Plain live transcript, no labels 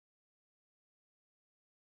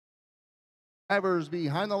Drivers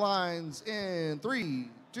behind the lines in 3,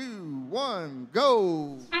 2, 1,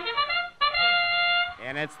 go.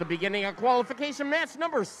 And it's the beginning of qualification match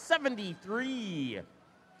number 73.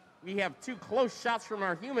 We have two close shots from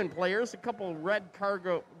our human players, a couple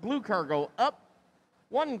blue cargo up.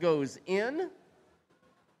 One goes in.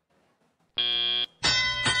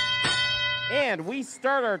 And we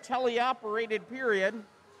start our teleoperated period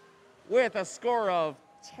with a score of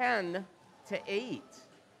 10-8.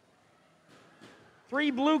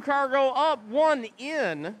 3 blue cargo up, 1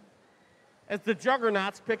 in, as the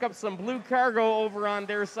Juggernauts pick up some blue cargo over on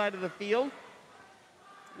their side of the field.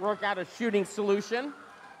 Work out a shooting solution.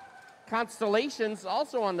 Constellations,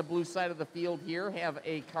 also on the blue side of the field here, have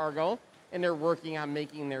a cargo, and they're working on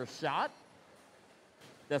making their shot.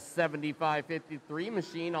 The 7553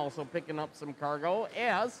 machine also picking up some cargo,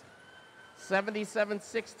 as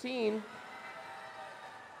 7716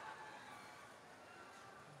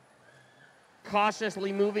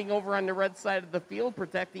 cautiously moving over on the red side of the field,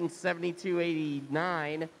 protecting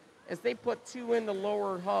 7289 as they put 2 in the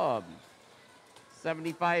lower hub.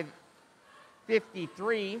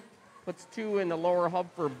 7553 puts 2 in the lower hub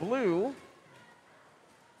for blue.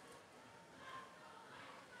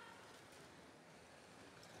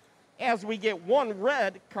 As we get 1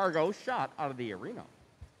 red cargo shot out of the arena.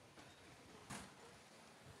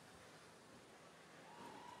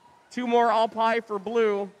 2 more up high for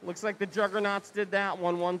blue. Looks like the Juggernauts did that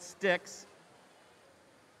one. 1 sticks.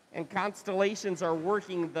 And Constellations are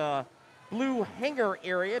working the blue hangar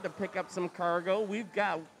area to pick up some cargo. We've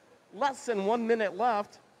got less than 1 minute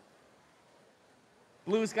left.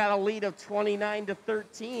 Blue's got a lead of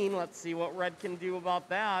 29-13. Let's see what red can do about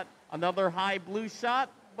that. Another high blue shot,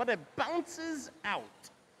 but it bounces out.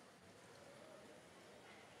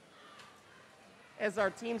 As our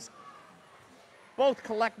teams both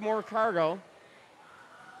collect more cargo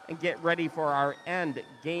and get ready for our end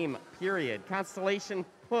game period. Constellation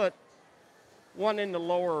put 1 in the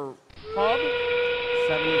lower hub.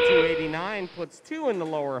 7289 puts 2 in the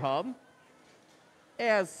lower hub.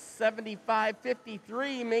 As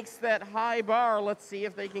 7553 makes that high bar. Let's see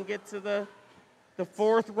if they can get to the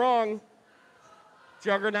 4th rung.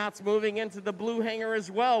 Juggernauts moving into the blue hangar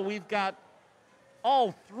as well. We've got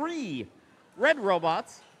all 3 red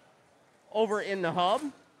robots over in the hub.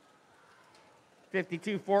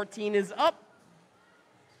 5214 is up.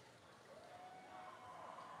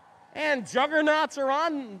 And Juggernauts are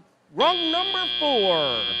on rung number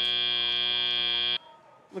 4.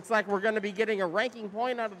 Looks like we're going to be getting a ranking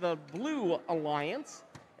point out of the Blue Alliance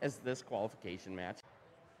as this qualification match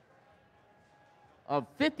of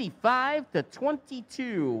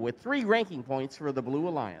 55-22 with 3 ranking points for the Blue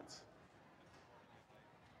Alliance.